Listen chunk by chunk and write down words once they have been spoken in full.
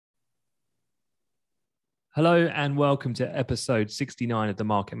Hello and welcome to episode 69 of the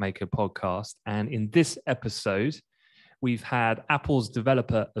Market Maker podcast. And in this episode, we've had Apple's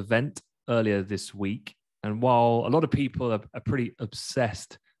developer event earlier this week. And while a lot of people are pretty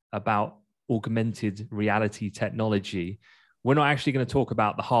obsessed about augmented reality technology, we're not actually going to talk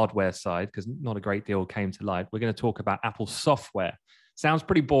about the hardware side because not a great deal came to light. We're going to talk about Apple software. Sounds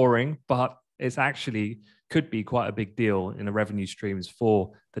pretty boring, but it's actually could be quite a big deal in the revenue streams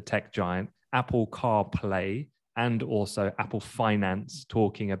for the tech giant. Apple CarPlay and also Apple Finance,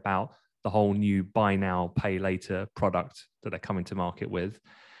 talking about the whole new buy now, pay later product that they're coming to market with.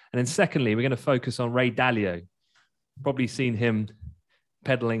 And then secondly, we're going to focus on Ray Dalio. Probably seen him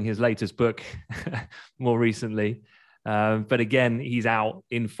peddling his latest book more recently. But again, he's out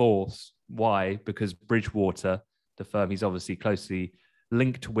in force. Why? Because Bridgewater, the firm he's obviously closely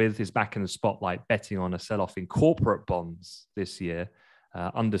linked with, is back in the spotlight, betting on a sell-off in corporate bonds this year.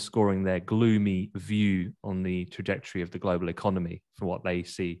 Underscoring their gloomy view on the trajectory of the global economy for what they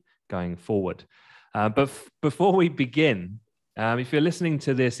see going forward. But before we begin, if you're listening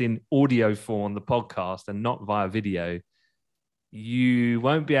to this in audio form on the podcast and not via video, you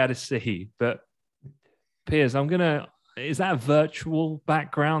won't be able to see. But Piers, is that a virtual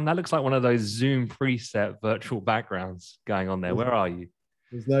background? That looks like one of those Zoom preset virtual backgrounds going on there. Where are you?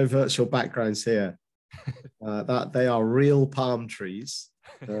 There's no virtual backgrounds here. That they are real palm trees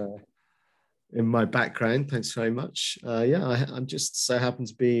in my background. Thanks very much. I'm just so happen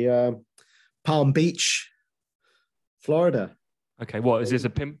to be Palm Beach, Florida. Okay, what is this, a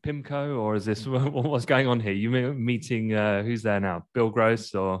PIMCO, or is this what's going on here? You meeting who's there now? Bill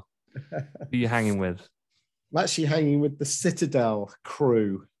Gross, or who are you hanging with? I'm actually hanging with the Citadel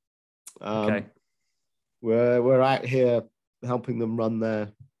crew. Okay, we're out here helping them run their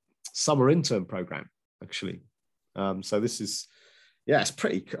summer intern program, actually. So this is, it's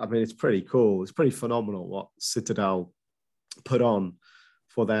pretty cool. It's pretty phenomenal what Citadel put on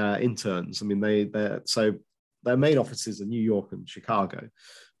for their interns. I mean, their main offices are New York and Chicago,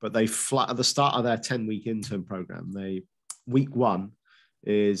 but they at the start of their 10-week intern program, week one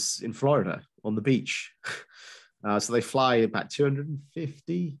is in Florida on the beach. So they fly about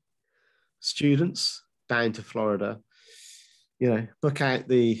 250 students down to Florida, book out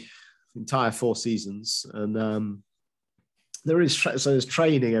the entire 4 seasons, and there's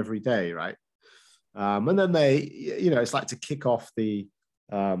training every day, right? And then it's like to kick off the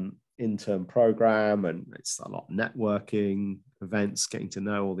intern program, and it's a lot of networking events, getting to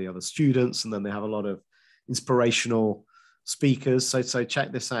know all the other students, and then they have a lot of inspirational speakers. So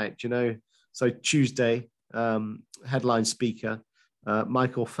check this out, So Tuesday, headline speaker,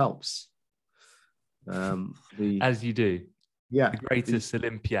 Michael Phelps. As you do. Yeah. The greatest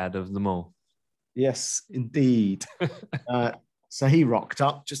Olympiad of them all. Yes, indeed. So he rocked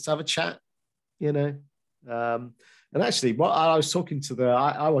up just to have a chat, And actually, what I was talking to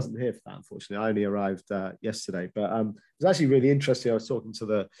I wasn't here for that, unfortunately. I only arrived yesterday, but it was actually really interesting. I was talking to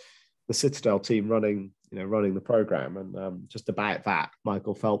the Citadel team running the program, and just about that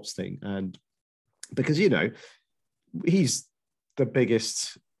Michael Phelps thing. And because, he's the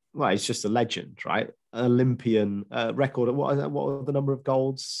biggest, he's just a legend, right? Olympian record. What are the number of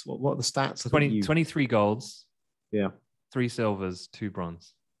golds? What are the stats? 23 golds. Yeah. 3 silvers, 2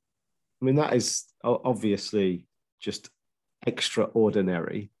 bronze. I mean, that is obviously just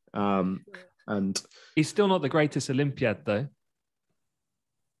extraordinary. And he's still not the greatest Olympiad, though.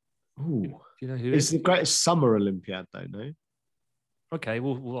 Ooh. Do you know who is the greatest summer Olympiad, though? No. Okay,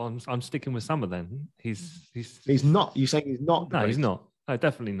 well, I'm sticking with summer then. He's not. You saying he's not? No, he's not. No,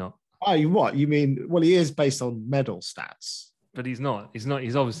 definitely not. Oh, what you mean? Well, he is based on medal stats, but he's not. He's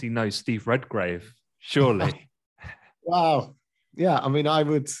obviously no Steve Redgrave, surely. Wow. Yeah, I mean, I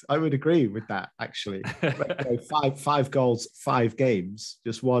would agree with that, actually. five goals, 5 games,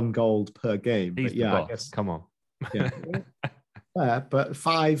 just 1 gold per game. He's but yeah, the boss. I guess, come on. Yeah, but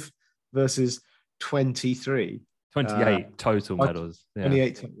 5 versus 23. 28 total medals.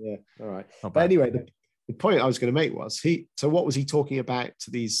 28. Yeah, all right. But anyway, the point I was going to make was so what was he talking about to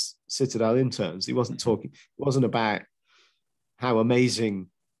these Citadel interns? It wasn't about how amazing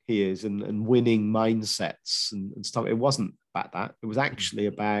he is and winning mindsets and stuff. It wasn't about that. It was actually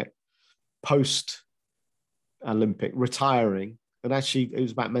about post-Olympic retiring, and actually it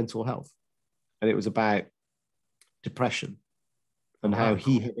was about mental health, and it was about depression and how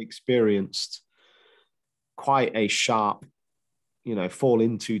he had experienced quite a sharp, fall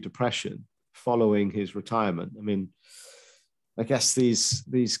into depression following his retirement. I mean, I guess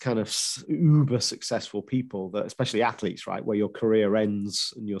these kind of uber successful people, that especially athletes, right, where your career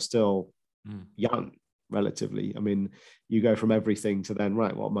ends and you're still young, relatively. I mean, you go from everything to then,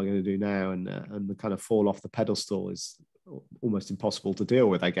 right, what am I going to do now? And the kind of fall off the pedestal is almost impossible to deal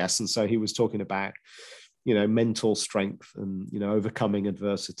with, I guess. And so he was talking about, you know, mental strength and, you know, overcoming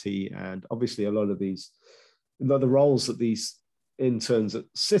adversity. And obviously a lot of the roles that these interns at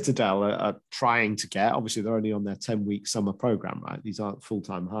Citadel are trying to get, obviously they're only on their 10-week summer program, right? These aren't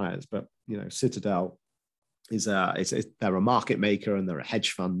full-time hires, but, you know, Citadel they're a market maker and they're a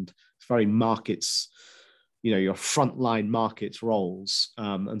hedge fund. It's very markets, you know, your frontline markets roles.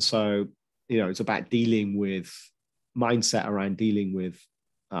 And so, you know, it's about dealing with mindset around dealing with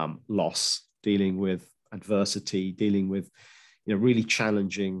loss, dealing with adversity, dealing with, you know, really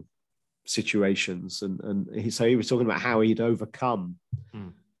challenging situations. So he was talking about how he'd overcome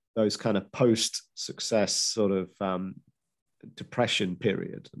those kind of post-success sort of depression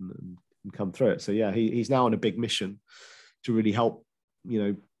period and come through it. So yeah, he's now on a big mission to really help, you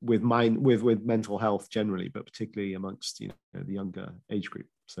know, with mental health generally, but particularly amongst, you know, the younger age group.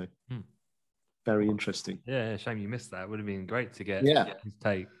 So very interesting. Yeah, shame you missed that. It would have been great to get his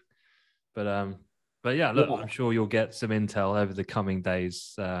take. But yeah, look, I'm sure you'll get some intel over the coming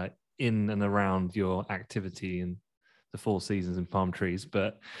days in and around your activity in the Four Seasons and palm trees.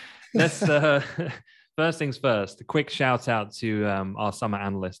 But let's first things first, a quick shout out to our summer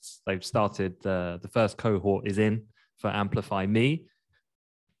analysts. They've started, the first cohort is in for AmplifyME,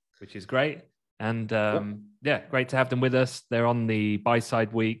 which is great. And yeah, great to have them with us. They're on the buy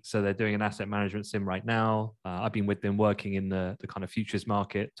side week, so they're doing an asset management sim right now. I've been with them working in the kind of futures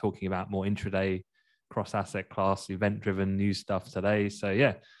market, talking about more intraday, cross asset class, event driven news stuff today. So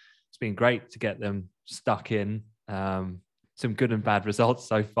yeah, it's been great to get them stuck in. Some good and bad results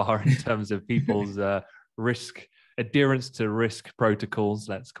so far in terms of people's risk adherence to risk protocols,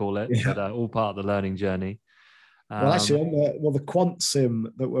 let's call it, but all part of the learning journey. Well, actually, on the quant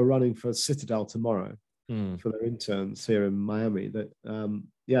sim that we're running for Citadel tomorrow for their interns here in Miami, that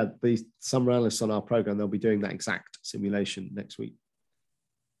the summer analysts on our program, they'll be doing that exact simulation next week.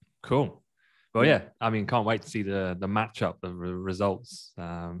 Cool. Well, yeah, I mean, can't wait to see the matchup, the results,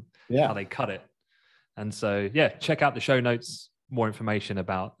 how they cut it. And so, yeah, check out the show notes, more information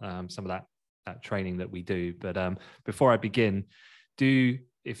about some of that training that we do. But before I begin,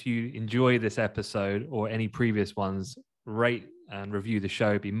 if you enjoy this episode or any previous ones, rate and review the show.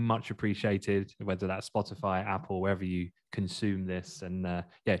 It'd be much appreciated, whether that's Spotify, Apple, wherever you consume this. And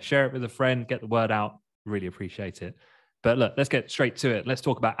share it with a friend, get the word out. Really appreciate it. But look, let's get straight to it. Let's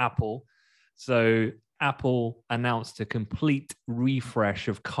talk about Apple. So Apple announced a complete refresh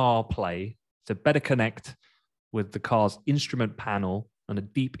of CarPlay to better connect with the car's instrument panel and a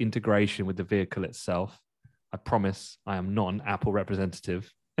deep integration with the vehicle itself. I promise I am not an Apple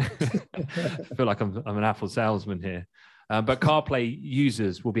representative. I feel like I'm an Apple salesman here. But CarPlay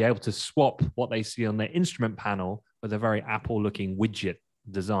users will be able to swap what they see on their instrument panel with a very Apple-looking widget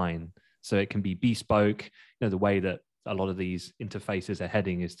design. So it can be bespoke. You know, the way that a lot of these interfaces are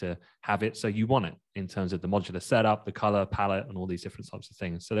heading is to have it so you want it in terms of the modular setup, the color palette, and all these different types of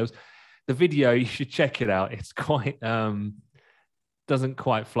things. So there's the video. You should check it out. It's quite doesn't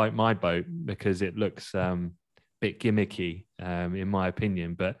quite float my boat because it looks bit gimmicky, in my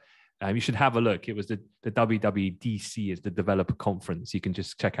opinion, but you should have a look. It was the WWDC is the developer conference. You can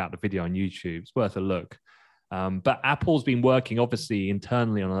just check out the video on YouTube. It's worth a look. But Apple's been working obviously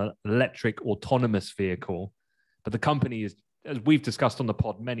internally on an electric autonomous vehicle, but the company is, as we've discussed on the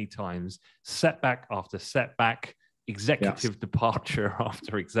pod many times, setback after setback, executive departure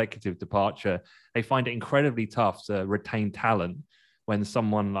after executive departure. They find it incredibly tough to retain talent when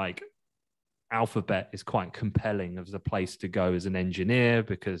someone like Alphabet is quite compelling as a place to go as an engineer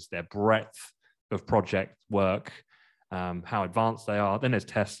because their breadth of project work, how advanced they are. Then there's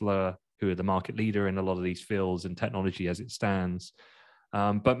Tesla, who are the market leader in a lot of these fields and technology as it stands.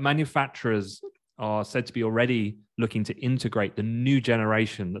 But manufacturers are said to be already looking to integrate the new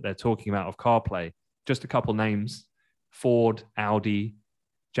generation that they're talking about of CarPlay. Just a couple names: Ford, Audi,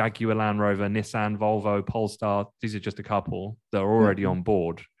 Jaguar Land Rover, Nissan, Volvo, Polestar. These are just a couple that are already on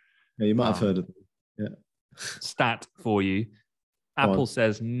board. Yeah, you might have heard of them. Yeah. Stat for you. Apple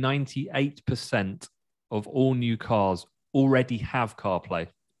says 98% of all new cars already have CarPlay,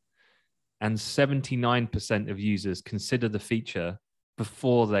 and 79% of users consider the feature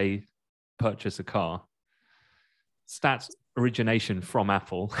before they purchase a car. Stats origination from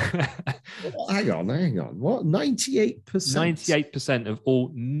Apple. Hang on. What? 98%? 98% of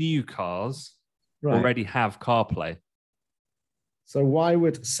all new cars already have CarPlay. So why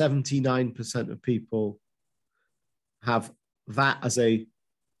would 79% of people have that as a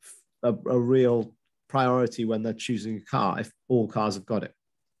real priority when they're choosing a car if all cars have got it?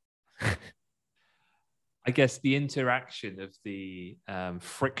 I guess the interaction of the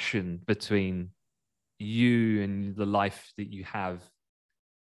friction between you and the life that you have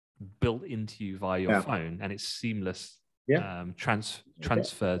built into you via your phone, and it's seamless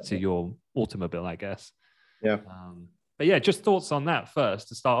transfer to your automobile, I guess. But yeah, just thoughts on that first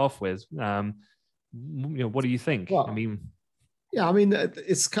to start off with. What do you think? Well,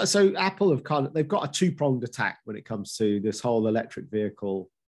 it's so Apple they've got a two-pronged attack when it comes to this whole electric vehicle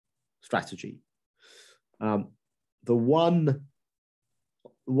strategy. The one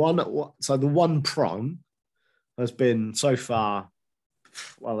prong has been so far,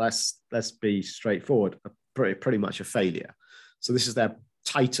 well, let's be straightforward, pretty much a failure. So this is their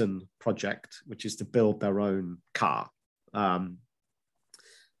Titan project, which is to build their own car.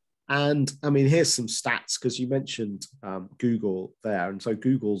 And I mean, here's some stats, because you mentioned Google there. And so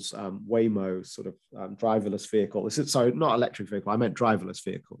Google's Waymo sort of driverless vehicle. So not electric vehicle, I meant driverless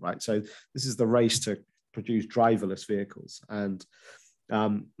vehicle, right? So this is the race to produce driverless vehicles. And,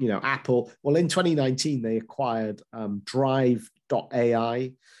 Apple, well, in 2019, they acquired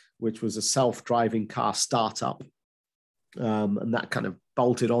Drive.ai, which was a self-driving car startup. And that kind of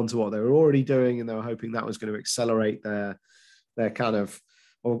bolted onto what they were already doing. And they were hoping that was going to accelerate their kind of,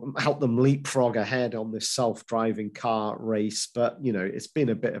 or help them leapfrog ahead on this self-driving car race. But, it's been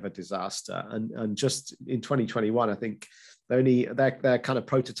a bit of a disaster. And just in 2021, I think their kind of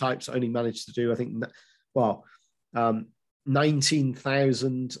prototypes only managed to do, I think,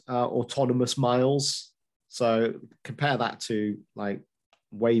 19,000 autonomous miles. So compare that to like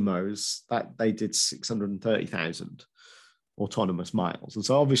Waymo's, that they did 630,000 autonomous miles. And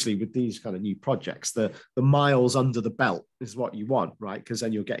so obviously with these kind of new projects, the miles under the belt is what you want, right? Because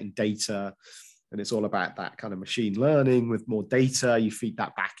then you're getting data, and it's all about that kind of machine learning. With more data, you feed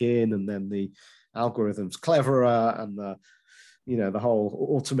that back in, and then the algorithm's cleverer, and the whole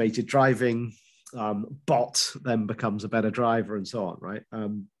automated driving bot then becomes a better driver, and so on, right?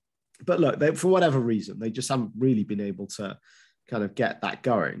 But look, for whatever reason, they just haven't really been able to kind of get that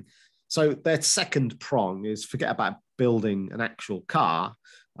going. So their second prong is forget about building an actual car.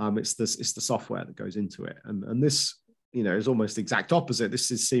 It's the software that goes into it. And this, is almost the exact opposite.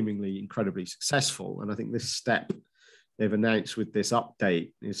 This is seemingly incredibly successful. And I think this step they've announced with this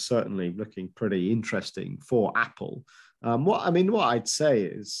update is certainly looking pretty interesting for Apple. What I'd say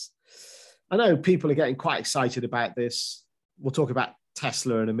is, I know people are getting quite excited about this. We'll talk about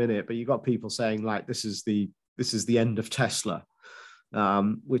Tesla in a minute, but you've got people saying like, this is the end of Tesla.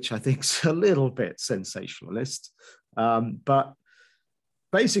 Which I think is a little bit sensationalist. But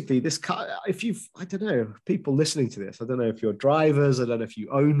basically this car, I don't know, people listening to this, I don't know if you're drivers, I don't know if you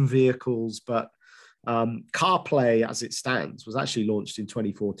own vehicles, but CarPlay as it stands was actually launched in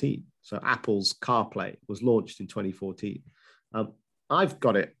 2014. So Apple's CarPlay was launched in 2014. I've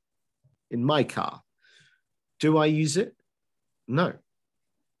got it in my car. Do I use it? No.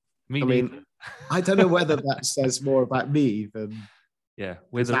 I don't know whether that says more about me than... Yeah,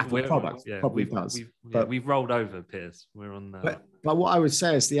 Apple products probably does. We've rolled over, Piers. We're on. But what I would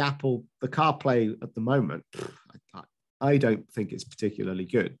say is the CarPlay at the moment, I don't think it's particularly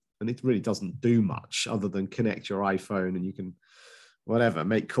good, and it really doesn't do much other than connect your iPhone, and you can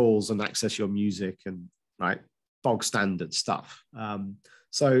make calls and access your music and bog standard stuff.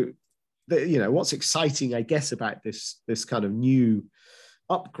 So what's exciting, I guess, about this kind of new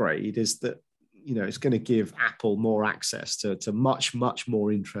upgrade is that it's going to give Apple more access to much, much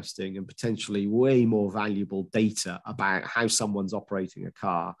more interesting and potentially way more valuable data about how someone's operating a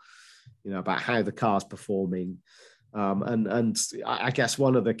car, about how the car's performing. And I guess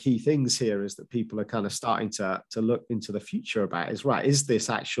one of the key things here is that people are kind of starting to look into the future about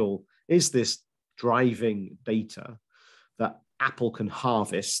is this driving data that Apple can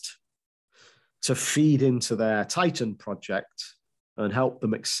harvest to feed into their Titan project and help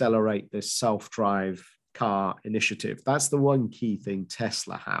them accelerate this self-drive car initiative. That's the one key thing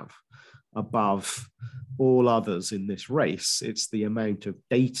Tesla have above all others in this race. It's the amount of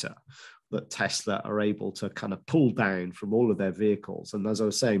data that Tesla are able to kind of pull down from all of their vehicles. And as I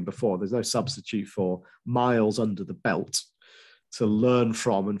was saying before, there's no substitute for miles under the belt to learn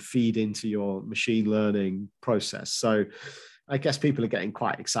from and feed into your machine learning process. So I guess people are getting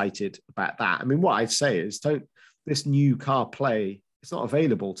quite excited about that. I mean, what I'd say is this new CarPlay, it's not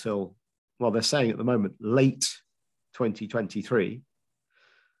available till, they're saying at the moment, late 2023.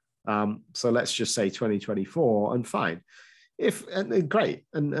 So let's just say 2024, and fine. Great.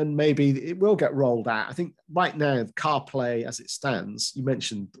 And maybe it will get rolled out. I think right now, CarPlay as it stands, you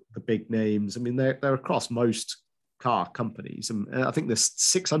mentioned the big names. I mean, they're across most car companies. And I think there's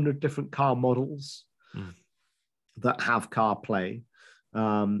 600 different car models that have CarPlay.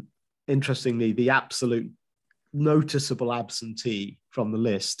 interestingly, the absolute noticeable absentee from the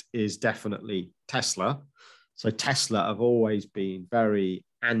list is definitely Tesla. So Tesla have always been very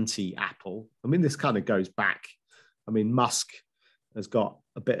anti-Apple. I mean, this kind of goes back. I mean, Musk has got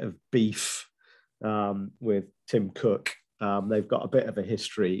a bit of beef with Tim Cook. They've got a bit of a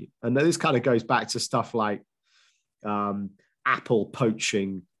history. And this kind of goes back to stuff like Apple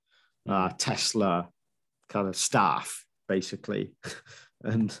poaching Tesla kind of staff, basically.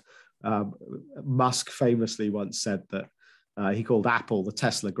 And Musk famously once said that he called Apple the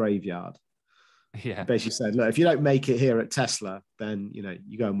Tesla graveyard. Yeah. He basically said, look, if you don't make it here at Tesla, then, you know,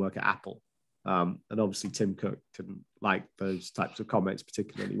 you go and work at Apple. And obviously Tim Cook didn't like those types of comments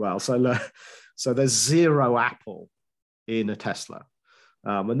particularly well. So there's zero Apple in a Tesla.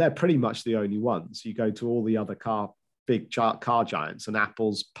 And they're pretty much the only ones. You go to all the other big car giants, and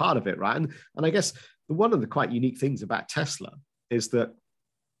Apple's part of it, right? And I guess one of the quite unique things about Tesla is that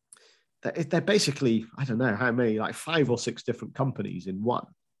they're basically, I don't know how many, like 5 or 6 different companies in one,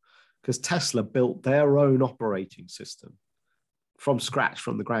 because Tesla built their own operating system from scratch,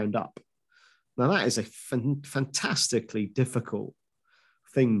 from the ground up. Now, that is a fantastically difficult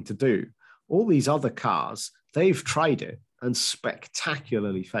thing to do. All these other cars, they've tried it and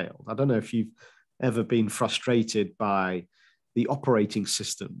spectacularly failed. I don't know if you've ever been frustrated by the operating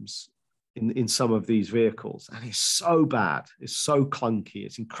systems in some of these vehicles. And it's so bad. It's so clunky.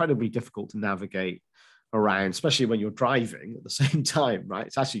 It's incredibly difficult to navigate around, especially when you're driving at the same time, right?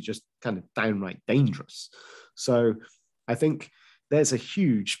 It's actually just kind of downright dangerous. So I think there's a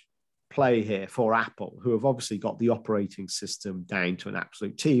huge play here for Apple, who have obviously got the operating system down to an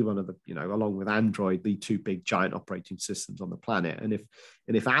absolute T, one of the, you know, along with Android, the 2 big giant operating systems on the planet. And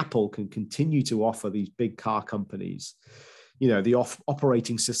if Apple can continue to offer these big car companies, you know, the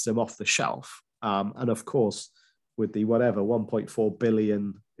operating system off the shelf, and of course, with the 1.4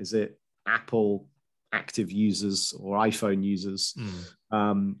 billion, is it Apple active users or iPhone users,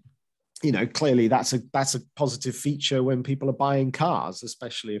 you know, clearly that's a positive feature when people are buying cars,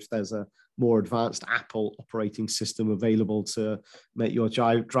 especially if there's a more advanced Apple operating system available to make your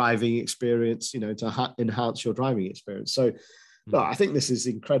driving experience, you know, to enhance your driving experience. So look, I think this is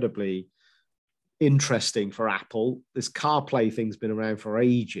incredibly interesting for Apple. This CarPlay thing's been around for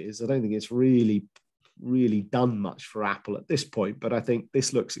ages. I don't think it's really done much for Apple at this point, but I think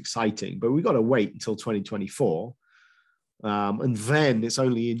this looks exciting. But we've got to wait until 2024. And then it's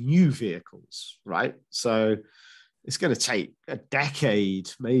only in new vehicles, right? So it's going to take a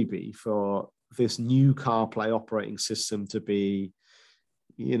decade maybe for this new CarPlay operating system to be,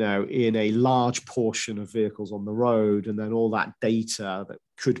 you know, in a large portion of vehicles on the road, and then all that data that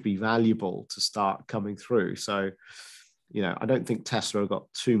could be valuable to start coming through. So, you know, I don't think Tesla have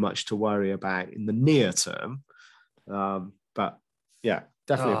got too much to worry about in the near term. But yeah,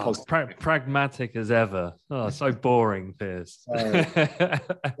 definitely a positive. Pragmatic as ever. Oh, so boring, Piers.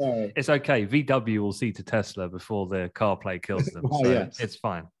 It's okay. VW will see to Tesla before their CarPlay kills them. Well, so yes. It's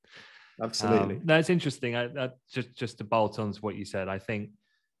fine. Absolutely. No, it's interesting. Just to bolt on to what you said, I think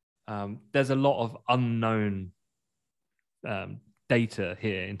there's a lot of unknown data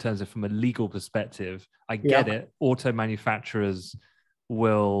here in terms of from a legal perspective. I get it. Auto manufacturers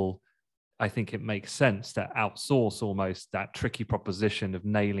will, I think it makes sense to outsource almost that tricky proposition of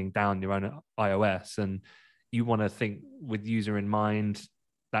nailing down your own iOS. And you want to think with user in mind,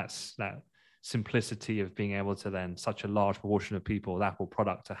 that's that simplicity of being able to then such a large proportion of people with Apple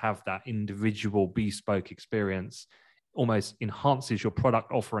product to have that individual bespoke experience almost enhances your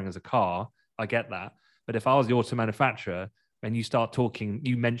product offering as a car. I get that. But if I was the auto manufacturer and you start talking,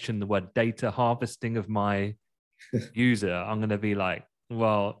 you mentioned the word data harvesting of my user, I'm going to be like,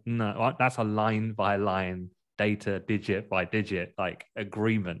 well, no, that's a line by line, data digit by digit, like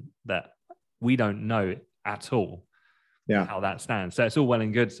agreement that we don't know at all how that stands. So it's all well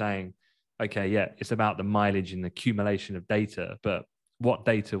and good saying, okay, yeah, it's about the mileage and the accumulation of data, but what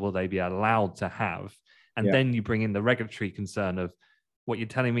data will they be allowed to have? And then you bring in the regulatory concern of what you're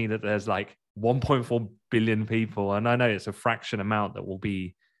telling me that there's like 1.4 billion people, and I know it's a fraction amount that will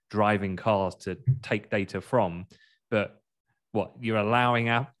be driving cars to take data from, but what you're allowing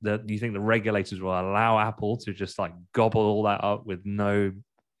do you think the regulators will allow Apple to just like gobble all that up with no,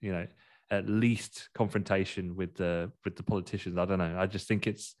 you know, at least confrontation with the politicians? I don't know. I just think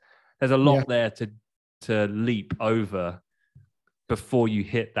there's a lot there to leap over before you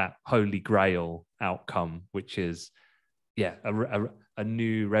hit that holy grail outcome, which is a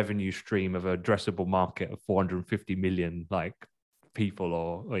new revenue stream of an addressable market of 450 million like people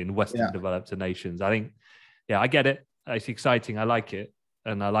or in Western developed nations. I think, I get it. It's exciting. I like it.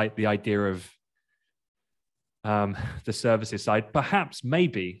 And I like the idea of the services side. Perhaps,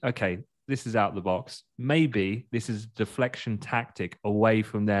 maybe, okay, this is out of the box. Maybe this is a deflection tactic away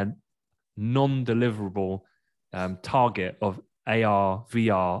from their non-deliverable target of AR,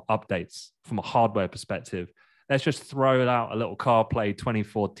 VR updates from a hardware perspective. Let's just throw out a little CarPlay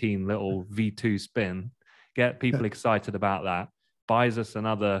 2014 little V2 spin, get people excited about that, buys us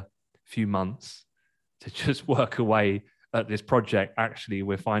another few months to just work away at this project. Actually,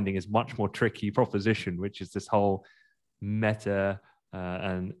 we're finding is much more tricky proposition, which is this whole meta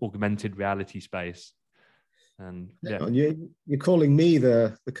and augmented reality space. And yeah, you're calling me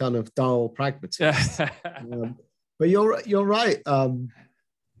the kind of dull pragmatist. But you're right. I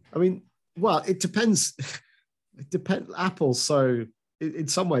mean, well, it depends. It depends. Apple's so in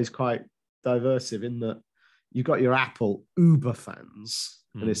some ways quite diversive in that you've got your Apple Uber fans,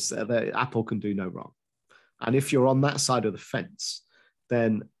 and it's Apple can do no wrong. And if you're on that side of the fence,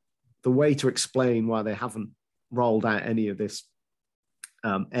 then the way to explain why they haven't rolled out any of this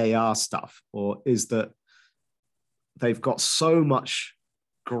AR stuff, or is that they've got so much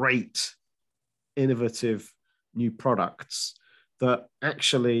great, innovative new products that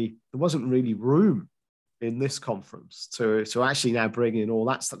actually there wasn't really room in this conference to actually now bring in all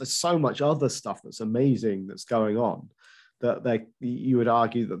that stuff. There's so much other stuff that's amazing that's going on that you would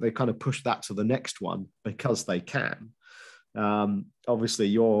argue that they kind of push that to the next one because they can. Obviously,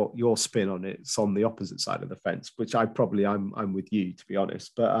 your spin on it's on the opposite side of the fence, which I'm with you, to be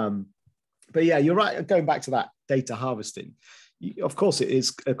honest. But yeah, you're right. Going back to that data harvesting, of course, it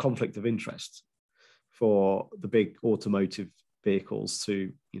is a conflict of interest for the big automotive vehicles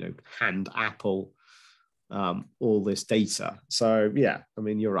to hand Apple all this data. So yeah, I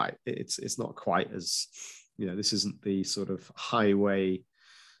mean, you're right. It's not quite as this isn't the sort of highway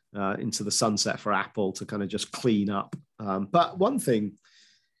into the sunset for Apple to kind of just clean up. But one thing,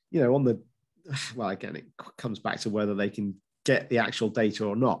 again, it comes back to whether they can get the actual data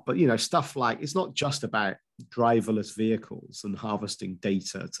or not. But, stuff like, it's not just about driverless vehicles and harvesting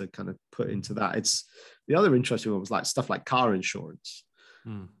data to kind of put into that. It's the other interesting one was like stuff like car insurance.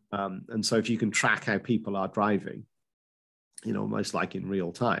 And so if you can track how people are driving, almost like in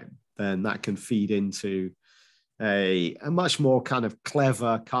real time, then that can feed into a much more kind of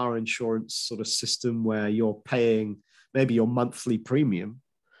clever car insurance sort of system where you're paying maybe your monthly premium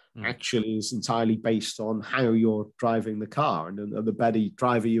actually is entirely based on how you're driving the car, and the better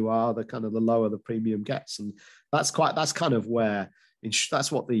driver you are, the lower the premium gets. And that's kind of where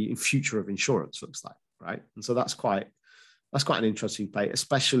that's what the future of insurance looks like, right? And so that's quite an interesting play,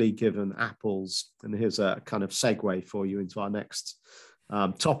 especially given Apple's, and here's a kind of segue for you into our next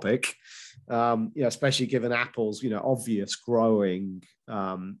topic, especially given Apple's, obvious growing,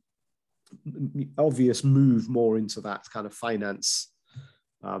 obvious move more into that kind of finance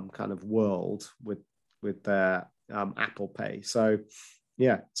kind of world with their Apple Pay. So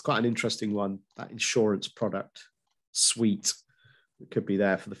yeah, it's quite an interesting one, that insurance product suite that could be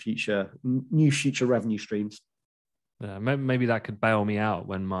there for the future, new future revenue streams. Yeah, maybe that could bail me out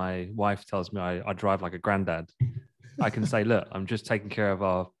when my wife tells me I drive like a granddad. I can say, look, I'm just taking care of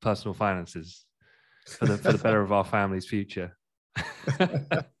our personal finances for the better of our family's future.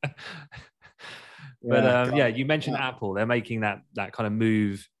 But you mentioned Apple. They're making that kind of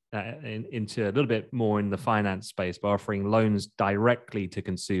move into a little bit more in the finance space by offering loans directly to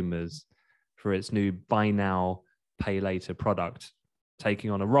consumers for its new buy now, pay later product, taking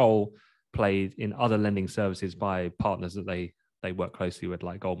on a role played in other lending services by partners that they work closely with,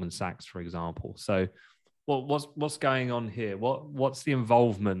 like Goldman Sachs, for example. So what's going on here? What's the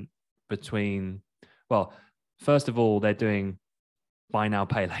involvement between, well, first of all, they're doing buy now,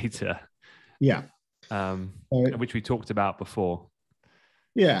 pay later. Yeah. Which we talked about before.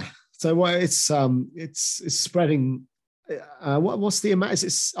 Yeah. So it's spreading. What's the amount? Is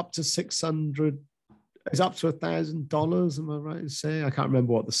it up to 600? It's up to $1,000. Am I right to say? I can't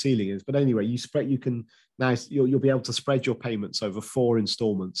remember what the ceiling is, but anyway, you can now you'll be able to spread your payments over 4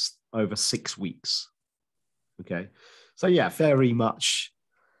 installments over 6 weeks. Okay, so yeah, very much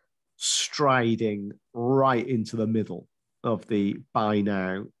striding right into the middle of the buy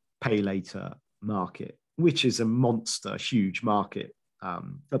now, pay later market, which is a monster, huge market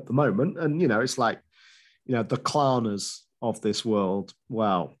at the moment. And it's like, the Klarnas of this world.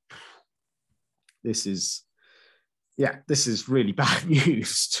 Well, this is really bad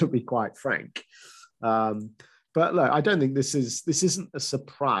news, to be quite frank. But look, I don't think this isn't a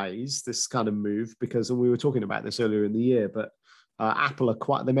surprise, this kind of move, because we were talking about this earlier in the year, but Apple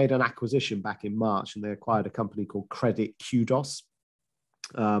they made an acquisition back in March, and they acquired a company called Credit Kudos,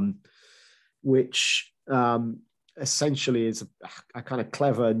 which essentially is a kind of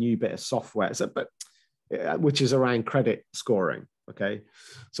clever new bit of software. But which is around credit scoring. Okay.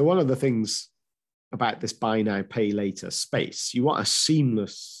 So one of the things about this buy now, pay later space, you want a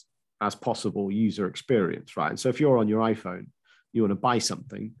seamless as possible user experience, right? And so if you're on your iPhone, you want to buy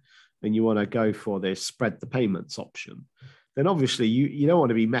something and you want to go for this spread the payments option, then obviously you don't want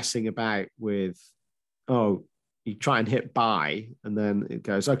to be messing about with, oh, you try and hit buy and then it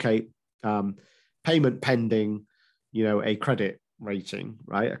goes, okay, payment pending, a credit rating,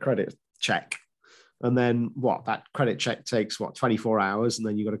 right? A credit check. And then that credit check takes 24 hours. And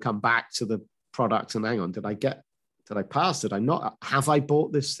then you've got to come back to the product and hang on, did I pass? Did I not? Have I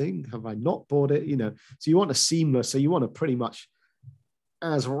bought this thing? Have I not bought it? So you want a seamless, so you want a pretty much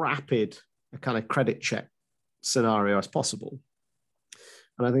as rapid a kind of credit check scenario as possible.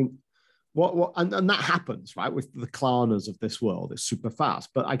 And I think and that happens, right, with the Klarnas of this world. It's super fast.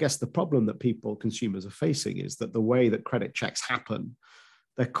 But I guess the problem that consumers are facing is that the way that credit checks happen,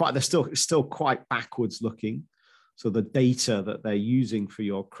 they're still quite backwards looking. So the data that they're using for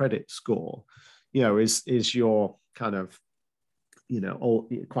your credit score, is your kind of,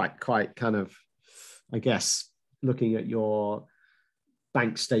 quite kind of, I guess, looking at your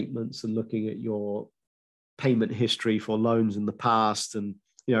bank statements and looking at your payment history for loans in the past. And,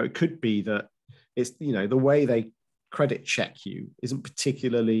 it could be that it's, the way they credit check you isn't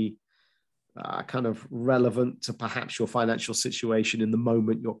particularly kind of relevant to perhaps your financial situation in the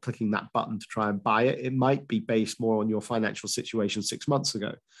moment you're clicking that button to try and buy it. It might be based more on your financial situation 6 months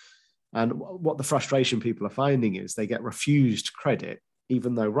ago. And what the frustration people are finding is they get refused credit,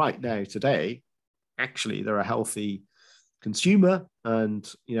 even though right now, today, actually, they're a healthy consumer.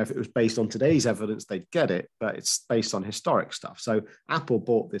 And, if it was based on today's evidence, they'd get it, but it's based on historic stuff. So Apple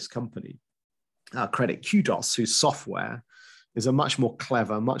bought this company, Credit Kudos, whose software is a much more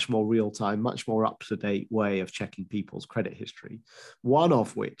clever, much more real-time, much more up-to-date way of checking people's credit history. One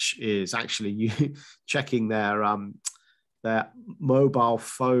of which is actually checking their mobile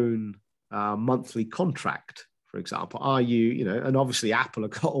phone monthly contract, for example. Are you, and obviously Apple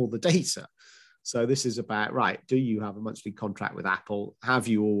have got all the data. So this is about, right, do you have a monthly contract with Apple? Have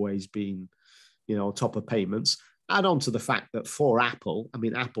you always been, on top of payments? Add on to the fact that for Apple,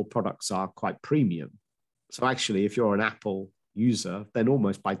 Apple products are quite premium. So actually, if you're an Apple user, then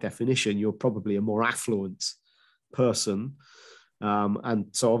almost by definition, you're probably a more affluent person. And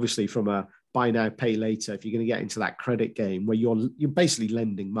so obviously from a buy now, pay later, if you're going to get into that credit game where you're basically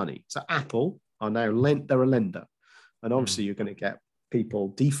lending money. So Apple are now they're a lender. And obviously you're going to get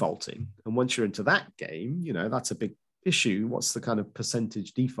people defaulting. And once you're into that game, that's a big issue. What's the kind of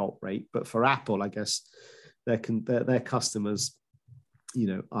percentage default rate? But for Apple, I guess their customers,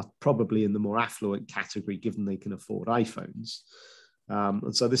 are probably in the more affluent category, given they can afford iPhones.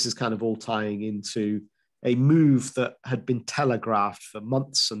 And so this is kind of all tying into a move that had been telegraphed for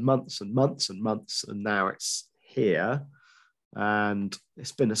months and months and months and months, and now it's here. And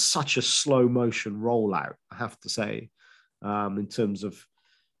it's been such a slow motion rollout, I have to say, in terms of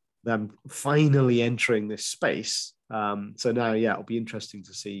them finally entering this space. So now, it'll be interesting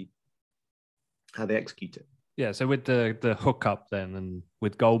to see how they execute it. Yeah, so with the hookup then, and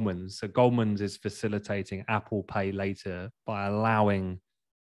with Goldman's, so Goldman's is facilitating Apple Pay Later by allowing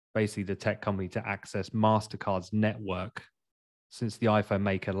basically the tech company to access MasterCard's network, since the iPhone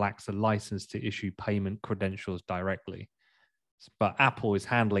maker lacks a license to issue payment credentials directly. But Apple is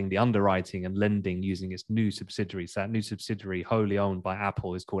handling the underwriting and lending using its new subsidiary. So that new subsidiary, wholly owned by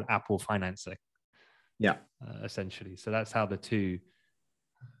Apple, is called Apple Financing. Yeah, essentially. So that's how the two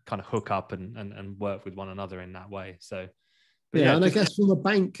kind of hook up and work with one another in that way. So, and I guess from the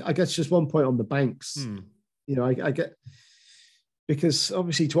bank, just one point on the banks, I get, because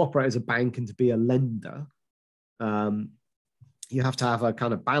obviously to operate as a bank and to be a lender, you have to have a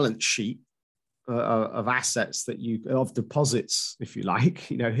kind of balance sheet of assets of deposits, if you like.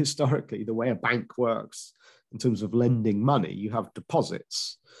 Historically, the way a bank works in terms of lending money, you have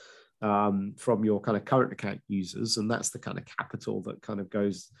deposits from your kind of current account users, and that's the kind of capital that kind of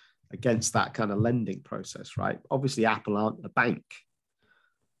goes against that kind of lending process, right? Obviously, Apple aren't a bank,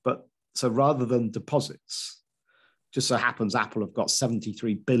 but so rather than deposits, just so happens Apple have got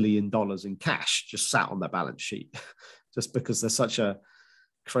 $73 billion in cash just sat on their balance sheet, just because they're such a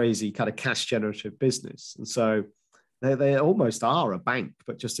crazy kind of cash generative business. And so they almost are a bank,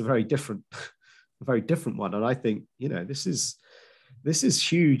 but just a very different one. And I think, this is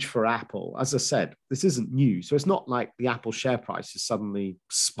huge for Apple. As I said, this isn't new. So it's not like the Apple share price is suddenly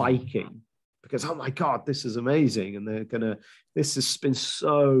spiking because, oh my God, this is amazing. And this has been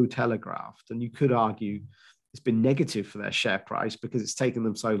so telegraphed. And you could argue it's been negative for their share price because it's taken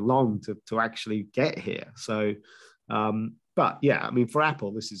them so long to actually get here. So, but yeah, for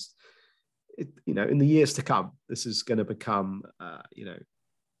Apple, this is in the years to come, this is going to become,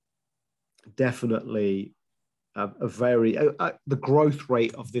 definitely the growth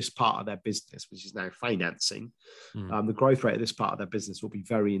rate of this part of their business, which is now financing, the growth rate of this part of their business will be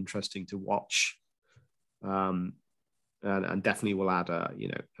very interesting to watch, and definitely will add a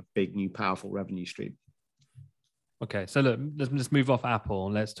big new powerful revenue stream. Okay, so look, let's move off Apple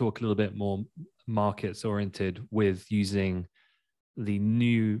and let's talk a little bit more markets oriented with using the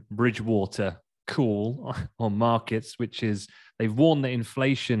new Bridgewater call on markets, which is they've warned that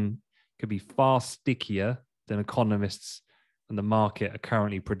inflation could be far stickier than economists and the market are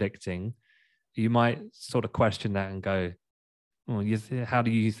currently predicting. You might sort of question that and go, well, how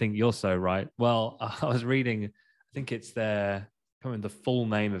do you think you're so right? Well, I was reading, I think it's I can't remember the full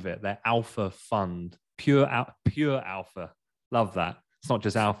name of it, their Alpha Fund, Pure Alpha. Love that. It's not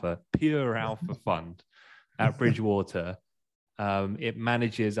just Alpha, Pure Alpha Fund at Bridgewater. It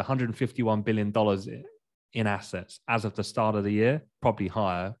manages $151 billion in assets as of the start of the year, probably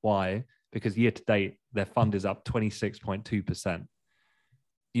higher. Why? Because year to date, their fund is up 26.2%.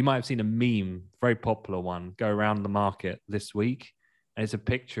 You might have seen a meme, very popular one, go around the market this week. And it's a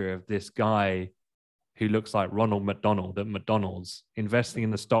picture of this guy who looks like Ronald McDonald at McDonald's investing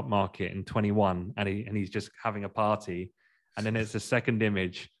in the stock market in 21. And he's just having a party. And then it's a second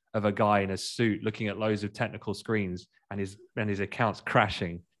image of a guy in a suit looking at loads of technical screens and his account's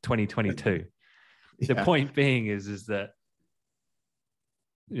crashing 2022. The point being is that,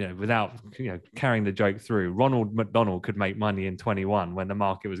 without carrying the joke through, Ronald McDonald could make money in 21 when the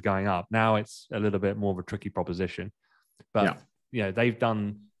market was going up. Now it's a little bit more of a tricky proposition, but they've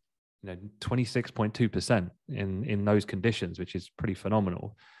done 26.2% in those conditions, which is pretty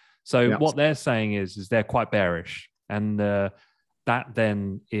phenomenal. So what they're saying is they're quite bearish, and that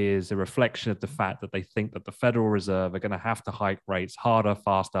then is a reflection of the fact that they think that the Federal Reserve are going to have to hike rates harder,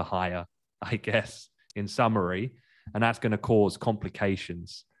 faster, higher, I guess, in summary. And that's going to cause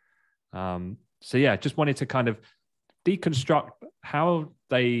complications. Just wanted to kind of deconstruct how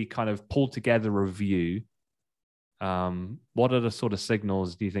they kind of pull together a view. What are the sort of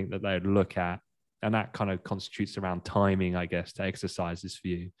signals do you think that they would look at? And that kind of constitutes around timing, I guess, to exercise this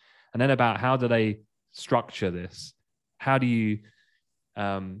view. And then about how do they structure this? How do you,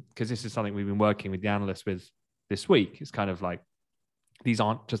 because this is something we've been working with the analysts with this week. It's kind of like, these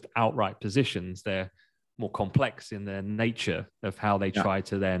aren't just outright positions. They're more complex in their nature of how they try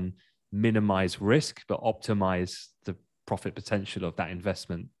to then minimize risk, but optimize the profit potential of that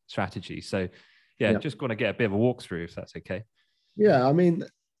investment strategy. So just going to get a bit of a walkthrough, if that's okay. Yeah, I mean,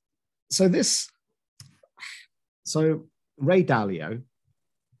 so Ray Dalio,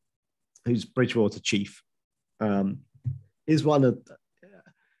 who's Bridgewater chief, is one of,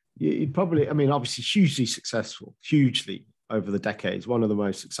 obviously hugely over the decades, one of the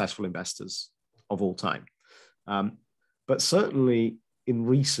most successful investors of all time. But certainly in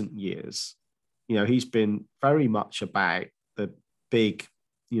recent years, he's been very much about the big,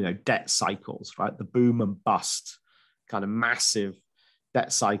 debt cycles, right? The boom and bust kind of massive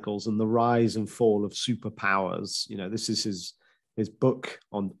debt cycles and the rise and fall of superpowers. This is his book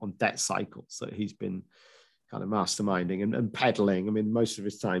on debt cycles that he's been kind of masterminding and peddling. I mean, most of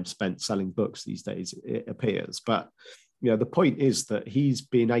his time spent selling books these days, it appears. But, the point is that he's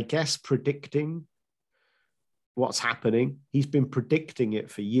been, I guess, predicting what's happening. He's been predicting it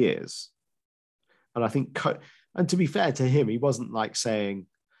for years. And I think, and to be fair to him, he wasn't like saying,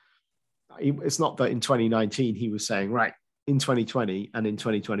 it's not that in 2019 he was saying, right, in 2020 and in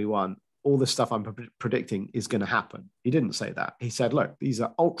 2021, all the stuff I'm predicting is going to happen. He didn't say that. He said, look, these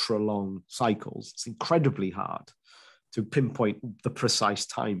are ultra long cycles. It's incredibly hard to pinpoint the precise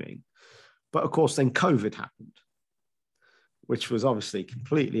timing. But of course, then COVID happened, which was obviously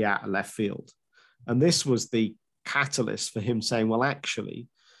completely out of left field. And this was the catalyst for him saying, well, actually,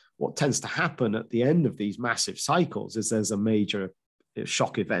 what tends to happen at the end of these massive cycles is there's a major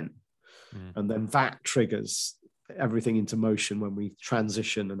shock event. And then that triggers everything into motion when we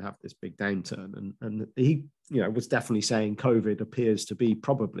transition and have this big downturn. And he, was definitely saying COVID appears to be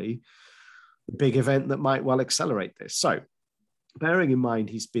probably the big event that might well accelerate this. So bearing in mind,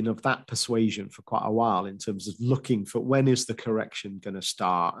 he's been of that persuasion for quite a while in terms of looking for when is the correction going to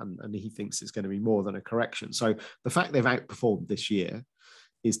start. And he thinks it's going to be more than a correction. So the fact they've outperformed this year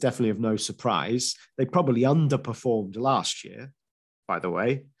is definitely of no surprise. They probably underperformed last year, by the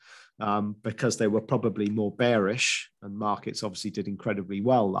way, because they were probably more bearish, and markets obviously did incredibly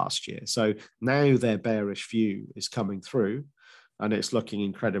well last year. So now their bearish view is coming through, and it's looking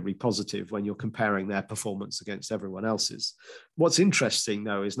incredibly positive when you're comparing their performance against everyone else's. What's interesting,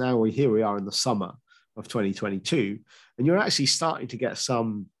 though, is now here we are in the summer of 2022, and you're actually starting to get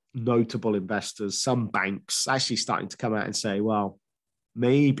some notable investors, some banks actually starting to come out and say, well,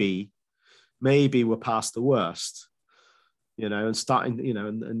 maybe we're past the worst, and starting,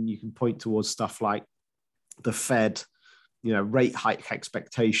 and you can point towards stuff like the Fed, rate hike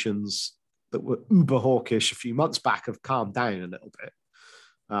expectations that were uber hawkish a few months back have calmed down a little bit.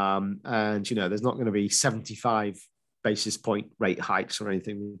 And, there's not going to be 75 basis point rate hikes or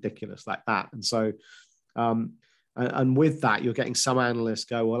anything ridiculous like that. And so, and with that, you're getting some analysts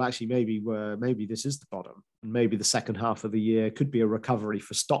go, well, actually, maybe this is the bottom. And maybe the second half of the year could be a recovery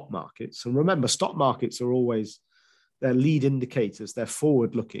for stock markets. And remember, stock markets are always, they're lead indicators, they're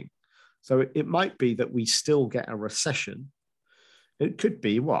forward looking. So it might be that we still get a recession. It could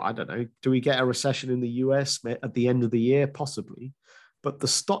be, I don't know. Do we get a recession in the US at the end of the year? Possibly. But the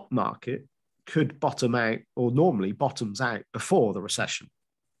stock market could bottom out, or normally bottoms out before the recession,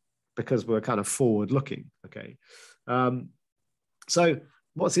 because we're kind of forward looking. Okay. So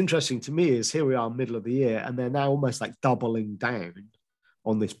what's interesting to me is here we are middle of the year, and they're now almost like doubling down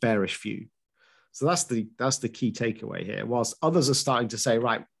on this bearish view. So that's the key takeaway here. Whilst others are starting to say,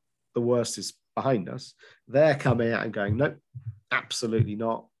 right, the worst is behind us, they're coming out and going, nope, absolutely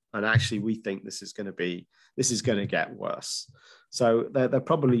not. And actually, we think this is going to get worse. So they're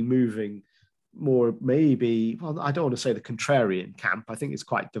probably moving more, maybe, well, I don't want to say the contrarian camp. I think it's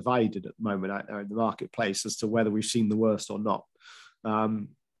quite divided at the moment out there in the marketplace as to whether we've seen the worst or not.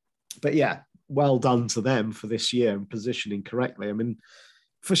 But yeah, well done to them for this year and positioning correctly. I mean,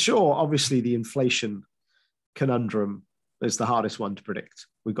 for sure, obviously the inflation conundrum is the hardest one to predict.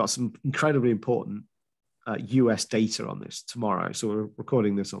 We've got some incredibly important US data on this tomorrow. So we're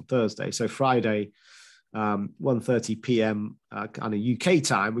recording this on Thursday. So Friday, 1:30 p.m. Kind of UK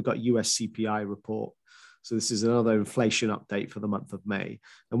time, we've got US CPI report. So this is another inflation update for the month of May.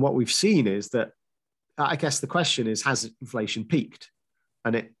 And what we've seen is that, I guess the question is, has inflation peaked?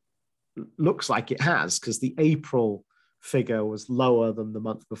 And it looks like it has, because the April figure was lower than the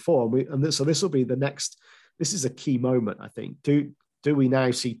month before. So this will be the next, this is a key moment, I think. Do we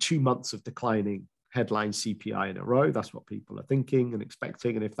now see 2 months of declining headline CPI in a row? That's what people are thinking and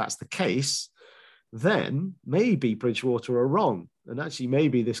expecting. And if that's the case, then maybe Bridgewater are wrong. And actually,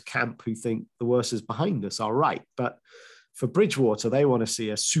 maybe this camp who think the worst is behind us are right. But for Bridgewater, they want to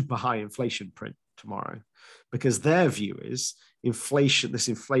see a super high inflation print tomorrow, because their view is this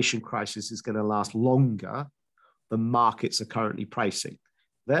inflation crisis is going to last longer than markets are currently pricing.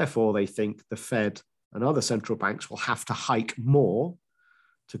 Therefore, they think the Fed and other central banks will have to hike more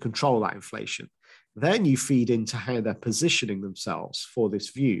to control that inflation. Then you feed into how they're positioning themselves for this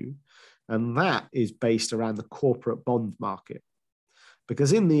view. And that is based around the corporate bond market.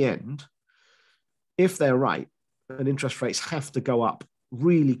 Because in the end, if they're right, and interest rates have to go up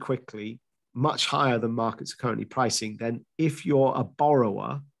really quickly, much higher than markets are currently pricing, then if you're a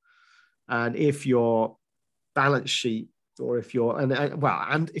borrower and if your balance sheet, or if you're,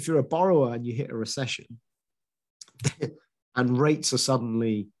 and if you're a borrower and you hit a recession and rates are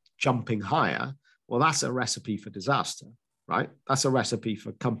suddenly jumping higher, well, that's a recipe for disaster, right? That's a recipe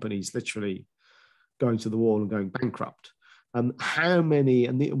for companies literally going to the wall and going bankrupt. And how many,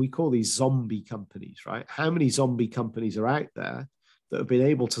 we call these zombie companies, right? How many zombie companies are out there that have been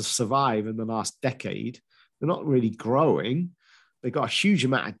able to survive in the last decade? They're not really growing. They've got a huge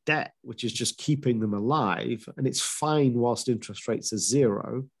amount of debt, which is just keeping them alive. And it's fine whilst interest rates are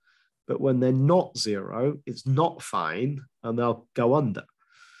zero. But when they're not zero, it's not fine, and they'll go under.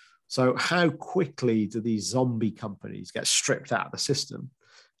 So how quickly do these zombie companies get stripped out of the system?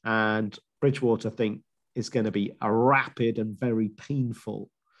 And Bridgewater think is going to be a rapid and very painful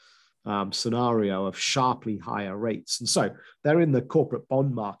scenario of sharply higher rates. And so they're in the corporate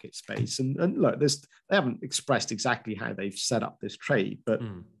bond market space. And look, they haven't expressed exactly how they've set up this trade, but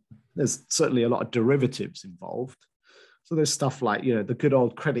there's certainly a lot of derivatives involved. So there's stuff like, the good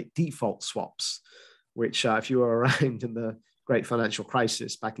old credit default swaps, which if you were around in the great financial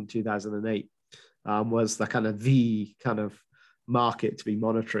crisis back in 2008, was the kind of market to be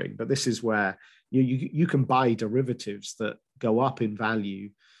monitoring. But this is where you can buy derivatives that go up in value,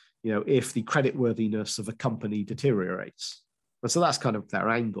 if the creditworthiness of a company deteriorates. And so that's kind of their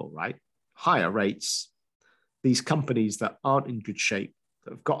angle, right? Higher rates, these companies that aren't in good shape,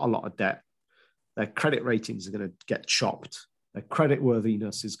 that have got a lot of debt, their credit ratings are going to get chopped. Their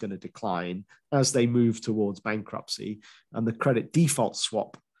creditworthiness is going to decline as they move towards bankruptcy. And the credit default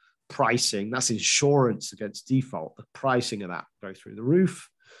swap pricing, that's insurance against default, the pricing of that go through the roof.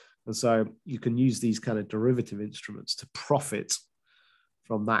 And so you can use these kind of derivative instruments to profit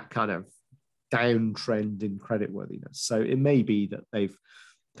from that kind of downtrend in creditworthiness. So it may be that they've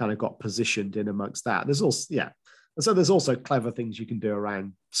kind of got positioned in amongst that. There's also, And so there's also clever things you can do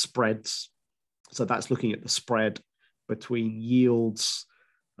around spreads. So that's looking at the spread between yields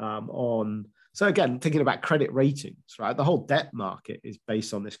on. So again, thinking about credit ratings, right? The whole debt market is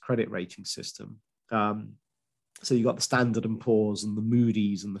based on this credit rating system. So you've got the Standard and Poor's and the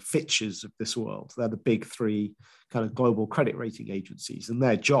Moody's and the Fitches of this world. They're the big three kind of global credit rating agencies. And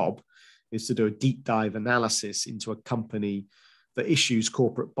their job is to do a deep dive analysis into a company that issues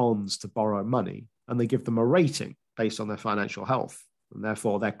corporate bonds to borrow money. And they give them a rating based on their financial health and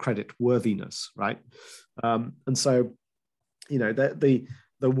therefore their credit worthiness, right? And so, you know, the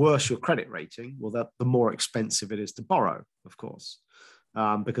worse your credit rating, well, the more expensive it is to borrow, of course,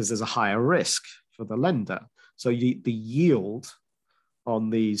 because there's a higher risk for the lender. So the yield on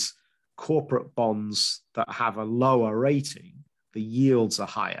these corporate bonds that have a lower rating, the yields are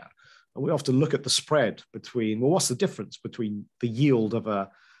higher. And we often look at the spread between, well, what's the difference between the yield of a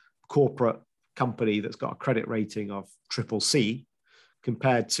corporate company that's got a credit rating of CCC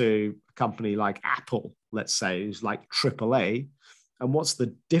compared to a company like Apple, let's say, who's like AAA, and what's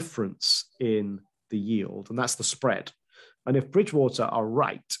the difference in the yield? And that's the spread. And if Bridgewater are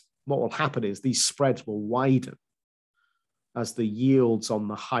right, what will happen is these spreads will widen as the yields on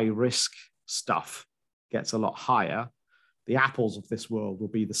the high risk stuff gets a lot higher. The Apples of this world will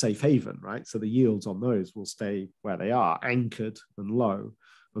be the safe haven, right? So the yields on those will stay where they are, anchored and low.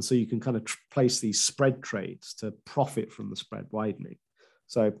 And so you can kind of place these spread trades to profit from the spread widening.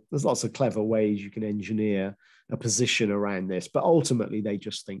 So there's lots of clever ways you can engineer a position around this. But ultimately, they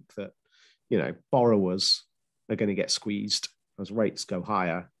just think that, you know, borrowers are going to get squeezed as rates go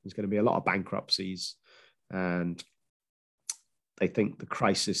higher. There's going to be a lot of bankruptcies, and they think the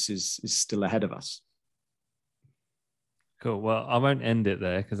crisis is still ahead of us. Cool. Well, I won't end it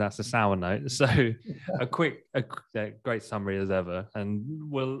there because that's a sour note. So a great summary as ever. And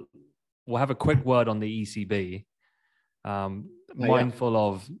we'll have a quick word on the ECB. Mindful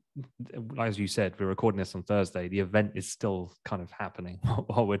of, as you said, we're recording this on Thursday. The event is still kind of happening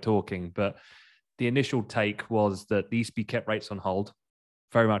while we're talking. But the initial take was that the ECB kept rates on hold,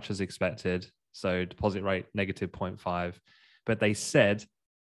 very much as expected. So deposit rate negative 0.5. But they said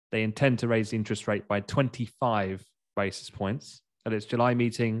they intend to raise the interest rate by 25 basis points at its July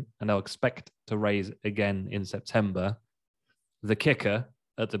meeting, and they'll expect to raise again in September. The kicker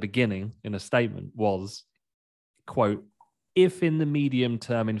at the beginning in a statement was, quote, if in the medium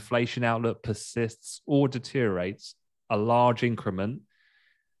term inflation outlook persists or deteriorates a large increment,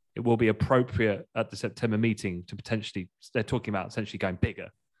 it will be appropriate at the September meeting to potentially, they're talking about essentially going bigger.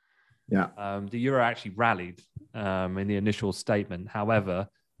 Yeah. The euro actually rallied in the initial statement. However,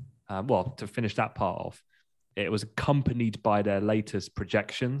 to finish that part off, it was accompanied by their latest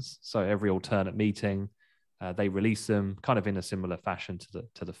projections. So every alternate meeting, they release them kind of in a similar fashion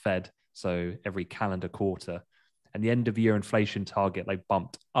to the Fed. So every calendar quarter, and the end of year inflation target, they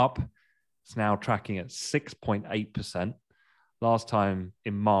bumped up. It's now tracking at 6.8%. Last time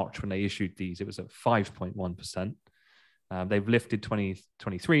in March when they issued these, it was at 5.1%. They've lifted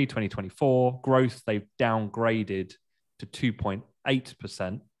 2023, 2024 growth. They've downgraded to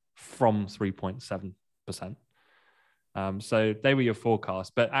 2.8% from 3.7%. So they were your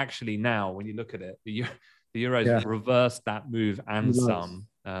forecasts. But actually now, when you look at it, the Euro's reversed that move and some.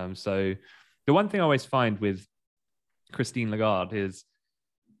 So the one thing I always find with Christine Lagarde is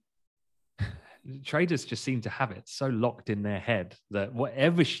traders just seem to have it so locked in their head that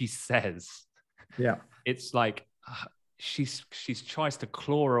whatever she says, it's like she's tries to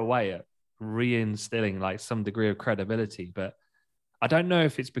claw away at reinstilling like some degree of credibility. But I don't know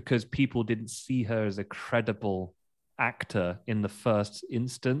if it's because people didn't see her as a credible actor in the first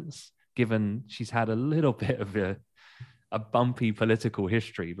instance, given she's had a little bit of a bumpy political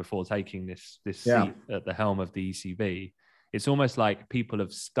history before taking this seat at the helm of the ECB. It's almost like people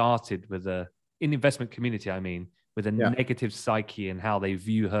have started with in the investment community, I mean, with a negative psyche in how they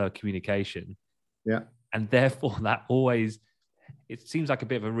view her communication. Yeah. And therefore that always, it seems like a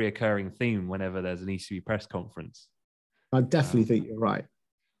bit of a reoccurring theme whenever there's an ECB press conference. I definitely think you're right.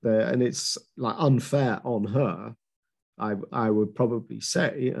 And it's like unfair on her, I would probably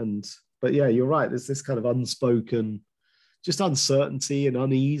say. But yeah, you're right. There's this kind of unspoken, just uncertainty and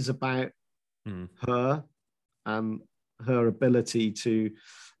unease about her and her ability to,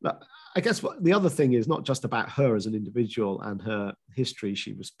 I guess the other thing is not just about her as an individual and her history.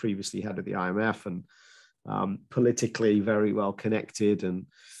 She was previously head of the IMF and politically very well connected. And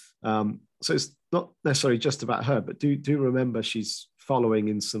so it's not necessarily just about her, but do remember she's following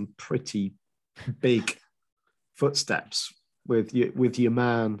in some pretty big footsteps with your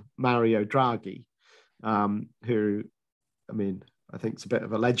man, Mario Draghi, who, I mean, I think is a bit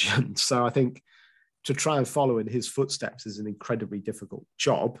of a legend. So I think to try and follow in his footsteps is an incredibly difficult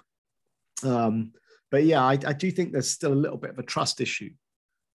job. But yeah, I do think there's still a little bit of a trust issue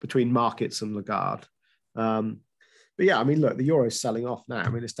between markets and Lagarde. But yeah, I mean, look, the euro's selling off now. I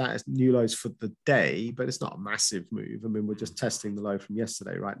mean, it's at new lows for the day, but it's not a massive move. I mean, we're just testing the low from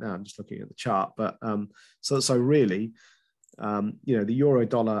yesterday right now. I'm just looking at the chart. But so really, the euro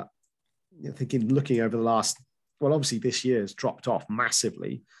dollar, looking over the last, well, obviously this year has dropped off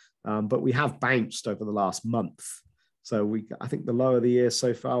massively, but we have bounced over the last month. So I think the low of the year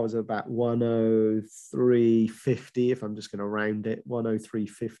so far was about 103.50, if I'm just going to round it,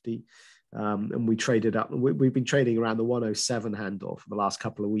 103.50. And we traded up. We've been trading around the 107 handle for the last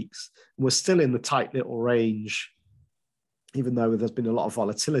couple of weeks. And we're still in the tight little range, even though there's been a lot of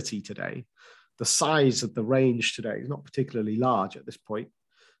volatility today. The size of the range today is not particularly large at this point.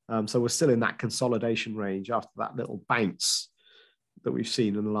 So we're still in that consolidation range after that little bounce that we've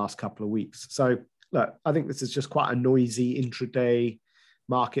seen in the last couple of weeks. So look, I think this is just quite a noisy intraday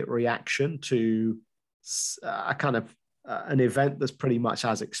market reaction to a kind of an event that's pretty much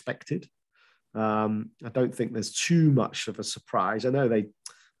as expected. I don't think there's too much of a surprise. I know they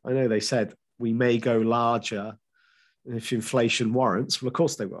said we may go larger if inflation warrants. Well, of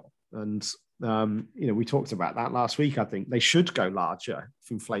course they will. And we talked about that last week. I think they should go larger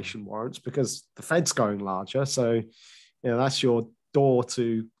if inflation warrants, because the Fed's going larger. So, that's your door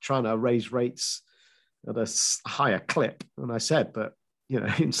to trying to raise rates at a higher clip. And I said, but,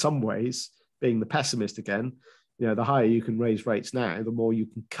 in some ways, being the pessimist again, the higher you can raise rates now, the more you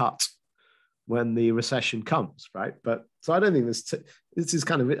can cut when the recession comes, right? But so I don't think this is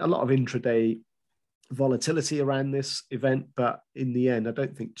kind of a lot of intraday volatility around this event, but in the end, I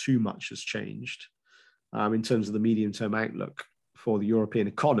don't think too much has changed in terms of the medium-term outlook for the European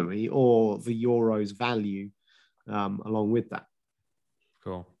economy or the euro's value along with that.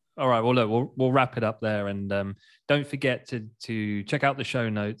 Cool. All right. Well, look, we'll wrap it up there, and don't forget to check out the show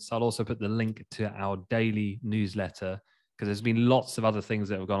notes. I'll also put the link to our daily newsletter, because there's been lots of other things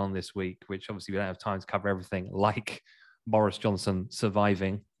that have gone on this week, which obviously we don't have time to cover everything, like Boris Johnson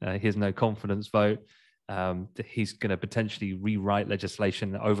surviving his no confidence vote. He's going to potentially rewrite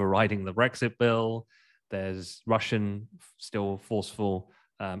legislation overriding the Brexit bill. There's Russian still forceful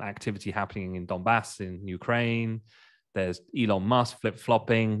activity happening in Donbass in Ukraine. There's Elon Musk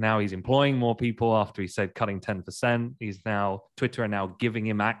flip-flopping. Now he's employing more people after he said cutting 10%. Twitter are now giving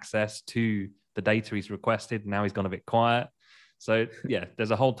him access to the data he's requested. Now he's gone a bit quiet. So yeah,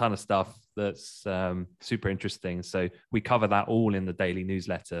 there's a whole ton of stuff that's super interesting. So we cover that all in the daily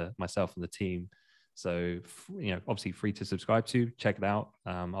newsletter, myself and the team. So, obviously free to subscribe to, check it out.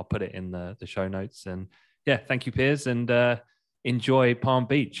 I'll put it in the show notes. And yeah, thank you, Piers, and enjoy Palm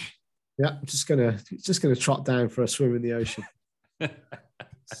Beach. Yeah, I'm just gonna trot down for a swim in the ocean.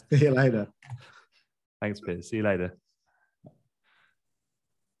 See you later. Thanks, Piers. See you later.